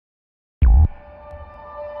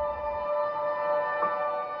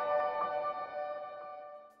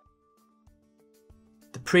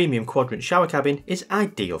premium Quadrant shower cabin is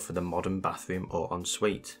ideal for the modern bathroom or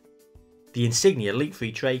ensuite. The Insignia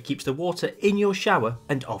leak-free tray keeps the water in your shower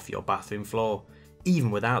and off your bathroom floor, even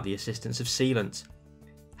without the assistance of sealant.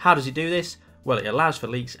 How does it do this? Well, it allows for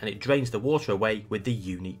leaks and it drains the water away with the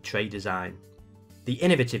unique tray design. The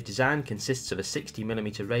innovative design consists of a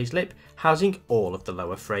 60mm raised lip housing all of the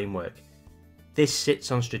lower framework. This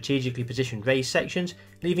sits on strategically positioned raised sections,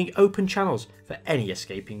 leaving open channels for any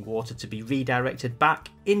escaping water to be redirected back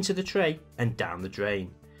into the tray and down the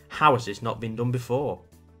drain. How has this not been done before?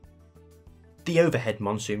 The overhead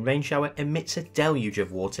monsoon rain shower emits a deluge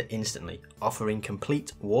of water instantly, offering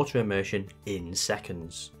complete water immersion in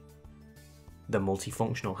seconds. The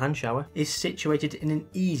multifunctional hand shower is situated in an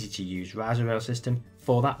easy to use riser rail system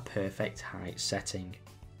for that perfect height setting.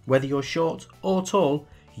 Whether you're short or tall,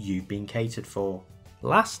 you've been catered for.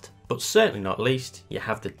 Last, but certainly not least, you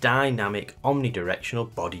have the dynamic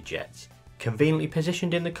omnidirectional body jet, conveniently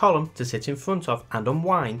positioned in the column to sit in front of and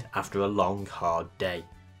unwind after a long hard day.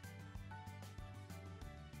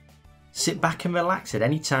 Sit back and relax at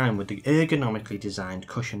any time with the ergonomically designed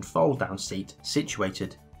cushioned fold down seat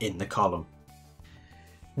situated in the column.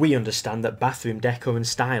 We understand that bathroom decor and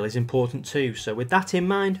style is important too, so with that in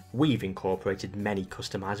mind, we've incorporated many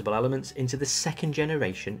customizable elements into the second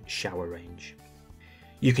generation shower range.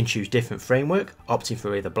 You can choose different framework, opting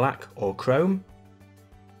for either black or chrome.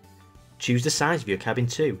 Choose the size of your cabin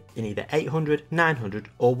too, in either 800, 900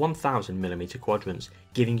 or 1000mm quadrants,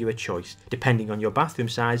 giving you a choice depending on your bathroom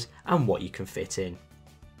size and what you can fit in.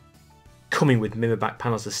 Coming with mirror back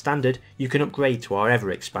panels as standard, you can upgrade to our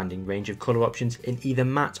ever expanding range of colour options in either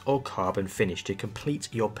matte or carbon finish to complete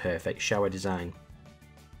your perfect shower design.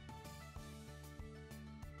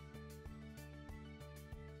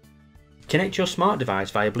 Connect your smart device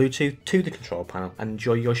via Bluetooth to the control panel and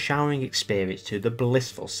enjoy your showering experience to the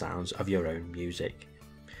blissful sounds of your own music.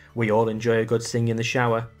 We all enjoy a good sing in the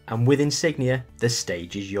shower, and with Insignia, the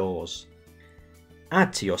stage is yours.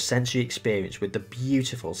 Add to your sensory experience with the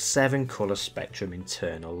beautiful 7-colour spectrum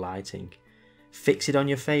internal lighting. Fix it on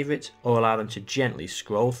your favourite or allow them to gently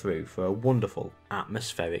scroll through for a wonderful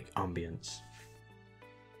atmospheric ambience.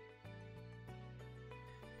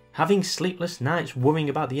 Having sleepless nights worrying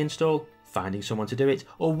about the install, finding someone to do it,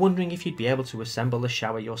 or wondering if you'd be able to assemble the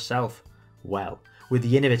shower yourself? Well, with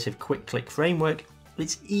the innovative QuickClick framework,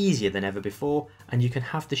 it's easier than ever before, and you can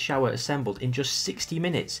have the shower assembled in just 60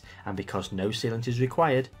 minutes, and because no sealant is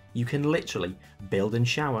required, you can literally build and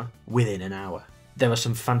shower within an hour. There are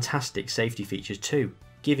some fantastic safety features too,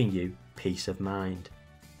 giving you peace of mind.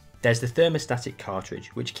 There's the thermostatic cartridge,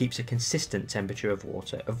 which keeps a consistent temperature of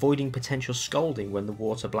water, avoiding potential scalding when the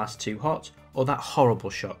water blasts too hot, or that horrible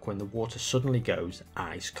shock when the water suddenly goes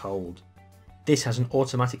ice cold. This has an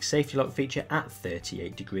automatic safety lock feature at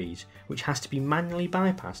 38 degrees, which has to be manually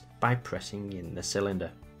bypassed by pressing in the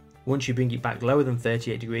cylinder. Once you bring it back lower than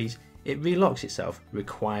 38 degrees, it relocks itself,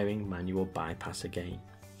 requiring manual bypass again.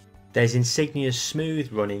 There's Insignia's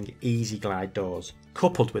smooth running easy glide doors.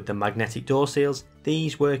 Coupled with the magnetic door seals,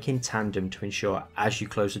 these work in tandem to ensure as you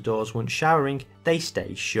close the doors once showering, they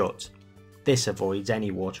stay shut. This avoids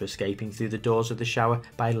any water escaping through the doors of the shower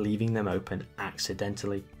by leaving them open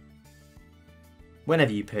accidentally.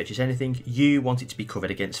 Whenever you purchase anything, you want it to be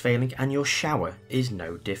covered against failing, and your shower is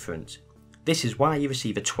no different. This is why you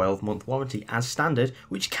receive a 12-month warranty as standard,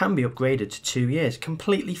 which can be upgraded to 2 years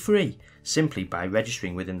completely free, simply by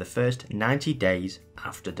registering within the first 90 days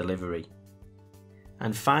after delivery.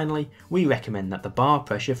 And finally, we recommend that the bar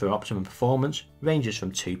pressure for optimum performance ranges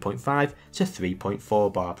from 2.5 to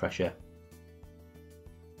 3.4 bar pressure.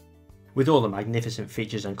 With all the magnificent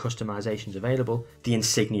features and customisations available, the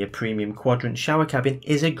Insignia Premium Quadrant shower cabin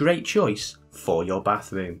is a great choice for your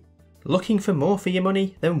bathroom. Looking for more for your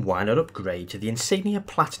money? Then why not upgrade to the Insignia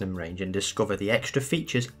Platinum range and discover the extra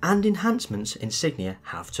features and enhancements Insignia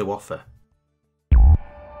have to offer.